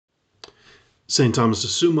St. Thomas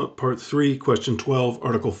of Summa, Part 3, Question 12,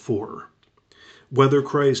 Article 4. Whether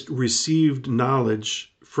Christ received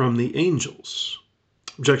knowledge from the angels.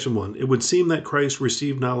 Objection 1. It would seem that Christ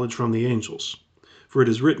received knowledge from the angels. For it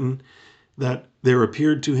is written that there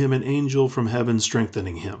appeared to him an angel from heaven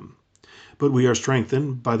strengthening him. But we are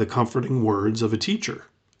strengthened by the comforting words of a teacher.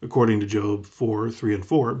 According to Job 4, 3 and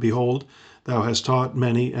 4, Behold, thou hast taught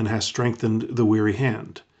many and hast strengthened the weary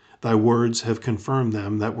hand. Thy words have confirmed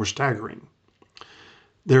them that were staggering.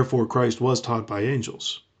 Therefore Christ was taught by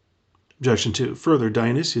angels. Objection 2. Further,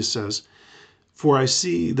 Dionysius says, For I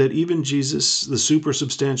see that even Jesus, the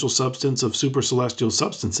supersubstantial substance of supercelestial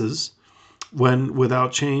substances, when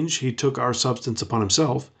without change he took our substance upon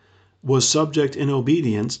himself, was subject in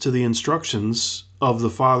obedience to the instructions of the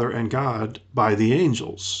Father and God by the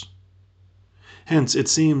angels. Hence, it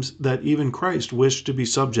seems that even Christ wished to be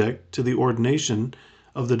subject to the ordination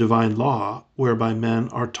of the divine law, whereby men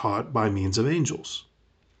are taught by means of angels.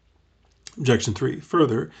 Objection 3.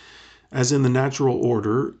 Further, as in the natural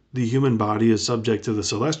order, the human body is subject to the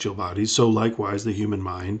celestial bodies, so likewise the human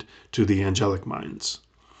mind to the angelic minds.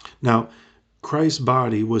 Now, Christ's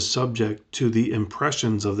body was subject to the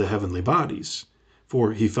impressions of the heavenly bodies,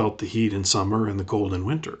 for he felt the heat in summer and the cold in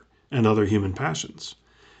winter, and other human passions.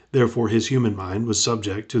 Therefore, his human mind was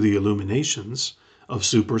subject to the illuminations of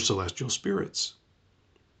supercelestial spirits.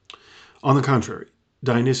 On the contrary,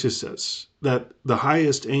 Dionysius says that the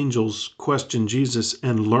highest angels question Jesus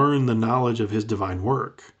and learn the knowledge of his divine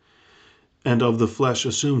work and of the flesh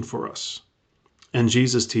assumed for us, and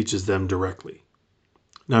Jesus teaches them directly.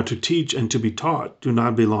 Now, to teach and to be taught do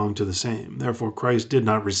not belong to the same. Therefore, Christ did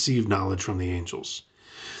not receive knowledge from the angels.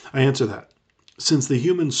 I answer that, since the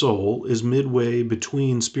human soul is midway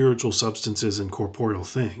between spiritual substances and corporeal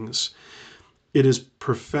things, it is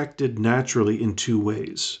perfected naturally in two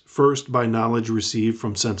ways. First, by knowledge received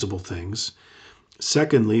from sensible things.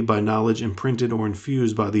 Secondly, by knowledge imprinted or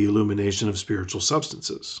infused by the illumination of spiritual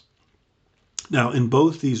substances. Now, in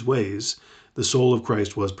both these ways, the soul of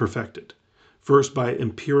Christ was perfected. First, by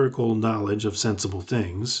empirical knowledge of sensible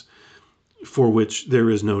things, for which there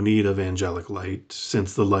is no need of angelic light,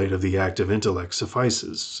 since the light of the active intellect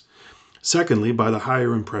suffices. Secondly, by the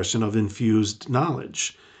higher impression of infused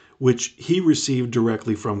knowledge, which he received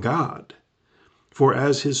directly from God. For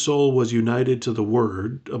as his soul was united to the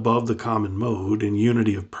Word above the common mode in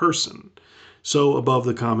unity of person, so above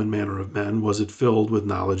the common manner of men was it filled with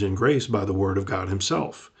knowledge and grace by the Word of God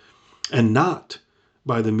himself, and not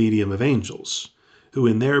by the medium of angels, who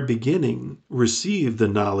in their beginning received the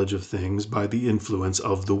knowledge of things by the influence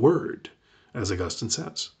of the Word, as Augustine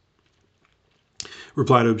says.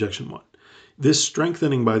 Reply to Objection 1. This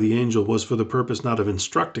strengthening by the angel was for the purpose not of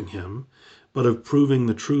instructing him, but of proving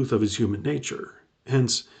the truth of his human nature.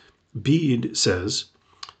 Hence, Bede says,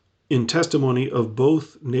 In testimony of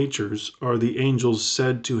both natures are the angels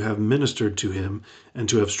said to have ministered to him and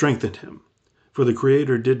to have strengthened him. For the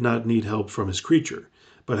Creator did not need help from his creature,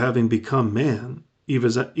 but having become man,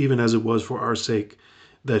 even as it was for our sake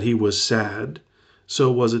that he was sad,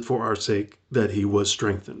 so was it for our sake that he was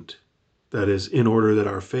strengthened. That is, in order that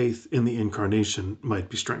our faith in the Incarnation might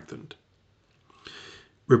be strengthened.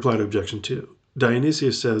 Reply to Objection 2.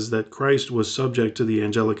 Dionysius says that Christ was subject to the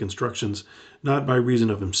angelic instructions not by reason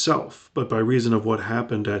of himself, but by reason of what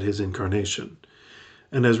happened at his incarnation,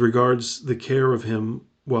 and as regards the care of him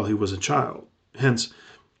while he was a child. Hence,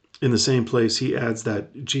 in the same place, he adds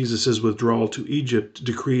that Jesus' withdrawal to Egypt,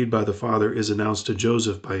 decreed by the Father, is announced to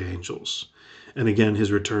Joseph by angels, and again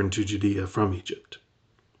his return to Judea from Egypt.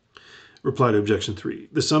 Reply to Objection 3.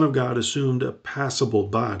 The Son of God assumed a passible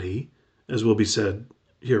body, as will be said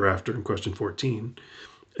hereafter in question 14,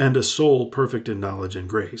 and a soul perfect in knowledge and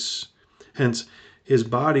grace. Hence, his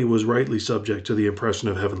body was rightly subject to the impression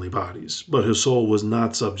of heavenly bodies, but his soul was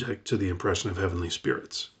not subject to the impression of heavenly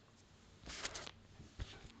spirits.